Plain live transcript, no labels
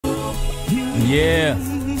Yeah.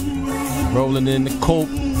 Rolling in the coupe.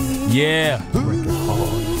 Yeah.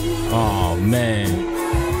 Oh, man.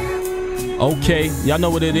 Okay, y'all know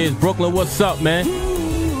what it is. Brooklyn, what's up, man?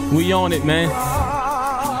 We on it, man.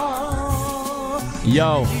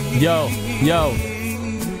 Yo.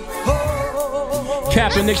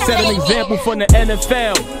 Kaepernick set an example from the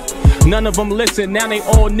NFL. None of them listen, now they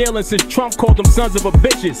all kneeling since Trump called them sons of a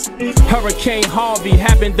bitches. Hurricane Harvey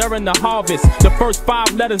happened during the harvest. The first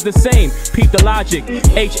 5 letters the same, peep the logic,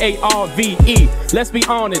 H-A-R-V-E. Let's be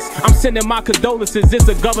honest, I'm sending my condolences, it's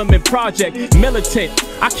a government project. Militant,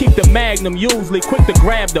 I keep the Magnum usually, quick to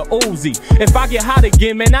grab the Uzi. If I get hot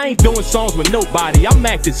again, man, I ain't doing songs with nobody, I'm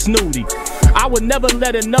acting snooty. I would never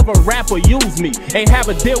let another rapper use me. Ain't have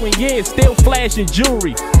a deal in years, still flashing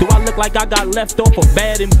jewelry. Do I look like I got left off of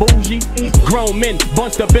bad and bougie? Grown men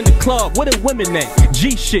bunched up in the club, where the women at?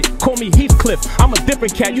 G shit, call me Heathcliff, I'm a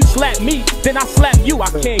different cat. You slap me, then I slap you. I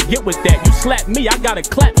can't get with that. You slap me, I gotta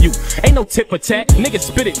clap you. Ain't no tip for tat, niggas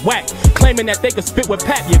spit it whack, claiming that they could spit with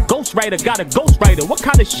Pat. Your ghostwriter got a ghostwriter, what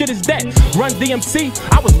kind of shit is that? Run DMC,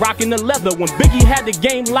 I was rocking the leather. When Biggie had the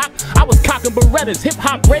game locked, I was cocking Berettas. Hip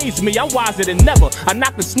hop raised me, I'm wiser than never. I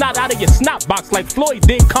knocked the snot out of your snot box like Floyd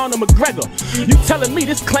did Conor McGregor. You telling me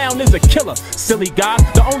this clown is a killer? Silly guy,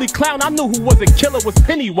 the only clown I knew who was a killer was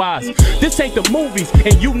Pennywise. This ain't the movies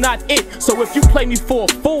and you not it, so if you play me for a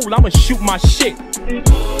fool, I'ma shoot my shit.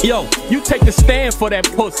 Yo, you take the stand for that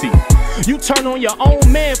pussy. You turn on your own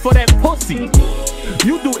man for that pussy.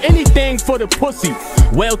 You do anything for the pussy.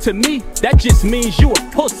 Well, to me, that just means you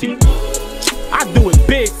a pussy. I do it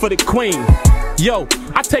big for the queen. Yo,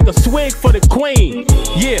 I take a swig for the queen.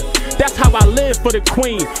 Yeah, that's how I live for the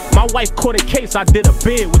queen. My wife caught a case, I did a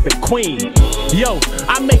bid with the queen. Yo,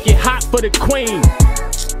 I make it hot for the queen.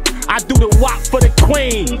 I do the wop for the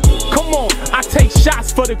queen. Come on, I take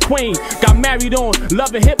shots for the queen. Got married on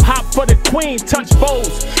loving hip hop for the queen. Touch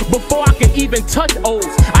foes before I can even touch O's.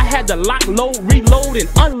 I had to lock, load, reload, and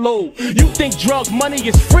unload. You think drug money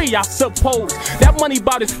is free, I suppose. That money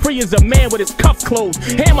about as free as a man with his cuffs closed.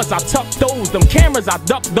 Hammers, I tuck those. Them cameras, I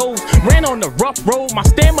duck those. Ran on the rough road, my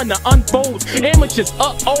stamina unfolds. Amateurs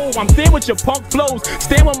oh, I'm there with your punk flows.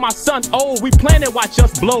 Stand with my son, oh, we plan to watch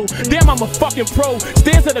us blow. Damn, I'm a fucking pro.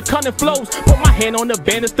 Stands to the cunning flows. Put my hand on the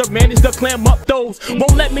banister, manage to clam up those.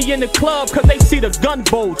 Won't let me in the club cause they see the gun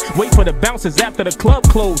bows. Wait for the bouncers after the club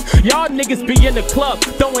close. Y'all niggas be in the club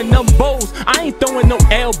throwing them bows. I ain't throwing no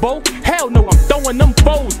elbow. Hell no, I'm throwing them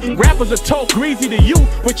foes. Rappers are talk greasy to you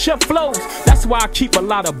with your flows. That's why I keep a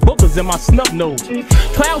lot of boogers in my snub nose.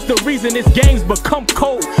 Clouds the reason this game's become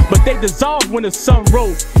cold, but they dissolve when the sun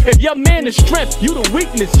rolls. If your man is strength, you the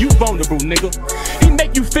weakness, you vulnerable, nigga. He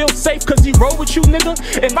make you feel safe cause he roll with you, nigga.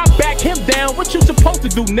 If I back him down, what you supposed to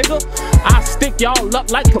do, nigga? I stick y'all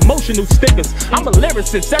up like promotional stickers. I'm a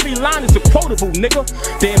lyricist, every line is a quotable, nigga.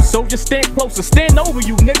 Damn soldier, stand closer, stand over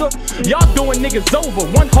you, nigga. Y'all doing niggas over,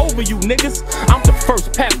 one over you niggas. I'm the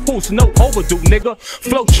first Papoose, no overdue, nigga.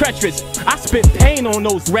 Flow treacherous, I spit pain on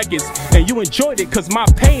those records, and you enjoyed it cause my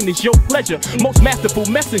pain is your pleasure. Most masterful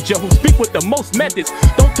messenger who speak with the most methods.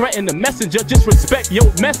 Don't threaten the messenger, just respect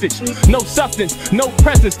your message. No substance, no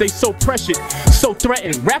presence, they so pressured, so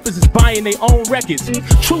threatened. Rappers is buying their own records.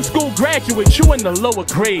 True school graduate, you in the lower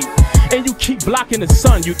grade, and you keep blocking the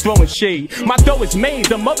sun, you throwing shade. My dough is made,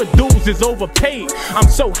 them other dudes is overpaid. I'm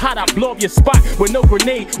so hot I blow up your spot with no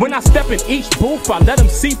grenade. When I step in each booth, I let them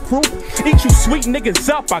see proof. Eat you sweet niggas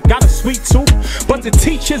up, I got a sweet tooth. But to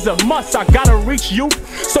teach is a must, I gotta reach you.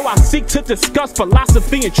 So I seek to discuss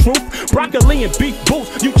philosophy and truth. Broccoli and beef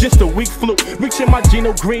boots, you just a weak fluke. Reaching my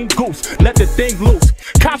Geno Green goose, let the thing loose.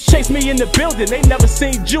 Cops chase me in the building, they never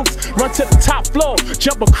seen juice. Run to the top floor,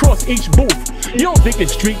 jump across each booth. You don't think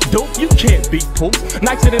it's street dope, you can't beat Papoose.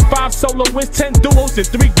 Nicer than 5 soloists, 10 duos, and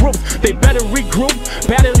 3 groups. They better regroup,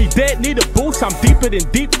 battery dead, need a boost. I'm deeper than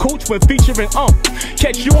deep cooch when featuring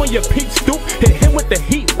Catch you on your peak stoop, hit him with the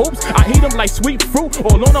heat, oops. I eat him like sweet fruit,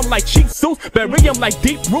 or loan him like cheap suits. Bury him like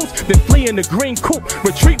deep roots, then flee in the green coop.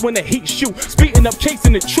 Retreat when the heat shoot, speeding up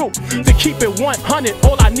chasing the troop. To keep it 100,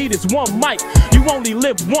 all I need is one mic. You only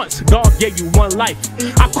live once, God gave you one life.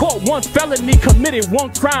 I caught one felony, committed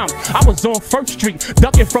one crime. I was on First Street,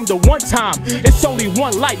 ducking from the one time. It's only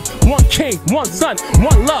one life, one king, one son,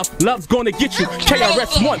 one love. Love's gonna get you,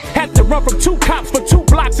 KRS-One. Had to run from 2 cops for 2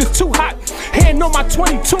 blocks, it's too hot. Hand on my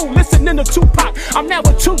 22, listening to Tupac. I'm now a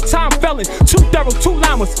 2-time felon, 2 thorough, 2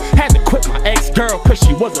 llamas. Had to quit my ex-girl cause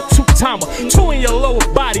she was a 2-timer. 2 in your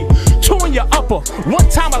lower body, 2 in your upper, 1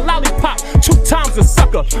 time a lollipop, 2 times a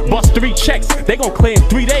sucker. Bust 3 checks, they gon' clear in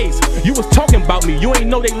 3 days. You was talking about me, you ain't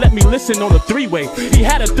know they let me listen on a 3-way. He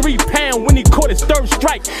had a 3-pound when he caught his 3rd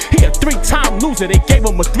strike. He a 3-time loser, they gave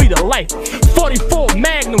him a 3 to life. 44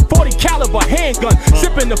 Magnum, 40 caliber handgun,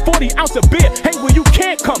 sipping the 40 ounce of beer, hey where you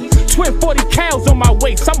can't come. Twin 40 cows on my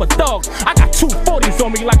waist, I'm a thug. I got 2 40s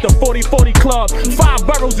on me like the 40-40 club. 5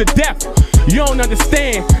 boroughs of death, you don't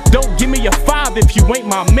understand. Don't give me a 5 if you ain't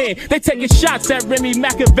my man. They taking shots at Remy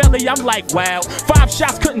Machiavelli, I'm like wow. 5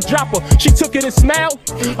 shots couldn't drop her, she took it and smiled.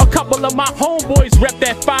 A couple of my homeboys rep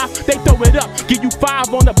that 5, they throw it up, give you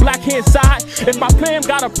 5 on the black hand side. If my plan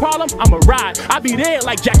got a problem, I'ma ride. I be there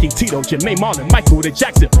like Jackie Tito, Jermaine Marlon, Michael, the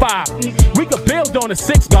Jackson 5. We could build on a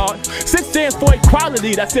 6 guard. 6 stands for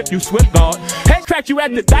equality, that's if you swift guard. Head cracked you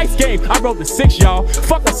at the dice game, I wrote the 6, y'all.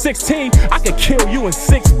 Fuck a 16, I could kill you in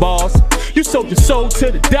 6 balls. You sold your soul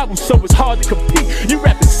to the devil, so it's hard to compete. You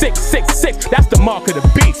rapping 666, that's the mark of the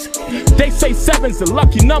beast. They say 7's a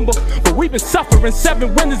lucky number, but we've been suffering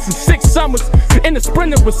 7 winters and 6 summers. In the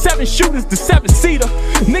sprinter with 7 shooters, the 7-seater.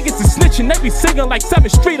 Niggas is snitching, they be singing like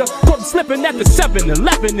 7th Streeter. Caught them slipping at the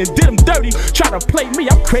 7-11 and did them dirty. Try to play me,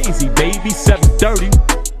 I'm crazy, baby, 730.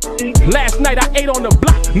 Last night I ate on the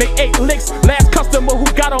block, made 8 licks. Last customer who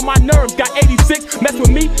got on my nerves got 86. Mess with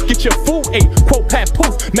me, get your food ate. Quote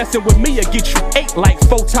Papoose, messing with me, I get you 8 like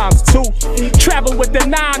 4 times 2. Travel with the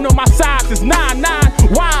 9 on my sides is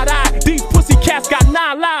 9-9. Wide eye, these pussy cats got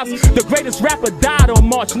 9 lives. The greatest rapper died on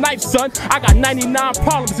March 9th, son. I got 99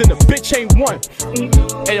 problems and the bitch ain't one.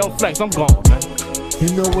 Hey yo, Flex, I'm gone, man.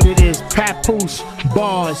 You know what it is, Papoose,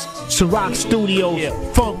 Bars, Ciroc Studios,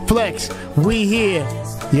 yeah. Funk Flex, we here.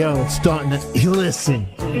 Yo, starting to listen.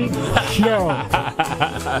 Yo.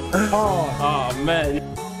 Oh man.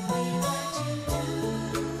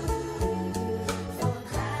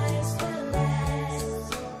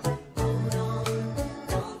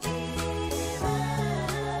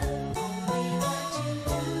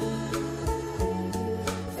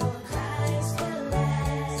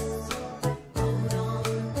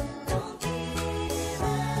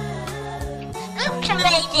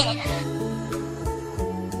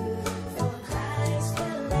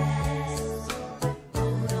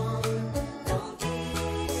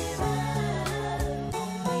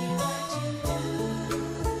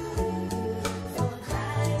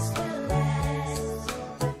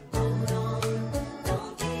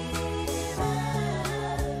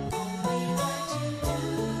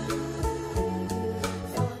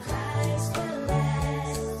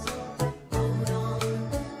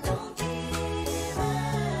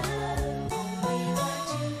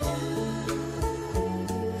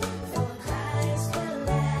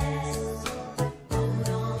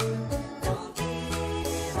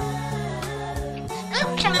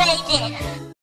 Skripture.